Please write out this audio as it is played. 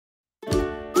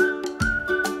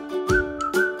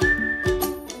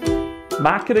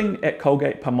Marketing at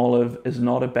Colgate Palmolive is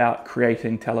not about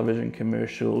creating television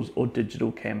commercials or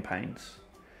digital campaigns.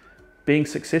 Being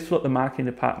successful at the marketing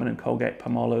department in Colgate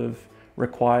Palmolive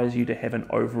requires you to have an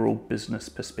overall business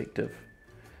perspective.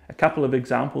 A couple of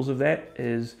examples of that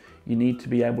is you need to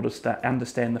be able to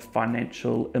understand the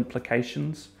financial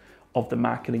implications of the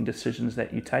marketing decisions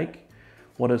that you take.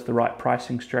 What is the right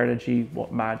pricing strategy?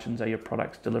 What margins are your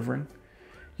products delivering?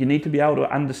 You need to be able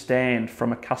to understand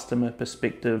from a customer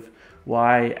perspective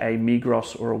why a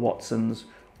Migros or a Watsons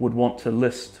would want to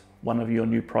list one of your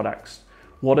new products.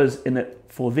 What is in it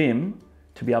for them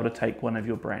to be able to take one of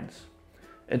your brands?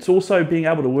 It's also being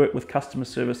able to work with customer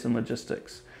service and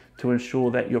logistics to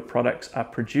ensure that your products are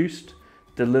produced,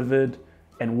 delivered,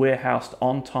 and warehoused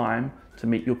on time to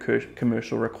meet your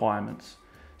commercial requirements.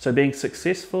 So being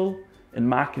successful in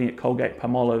marketing at Colgate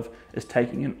Palmolive is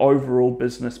taking an overall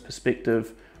business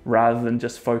perspective rather than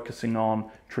just focusing on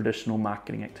traditional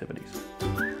marketing activities.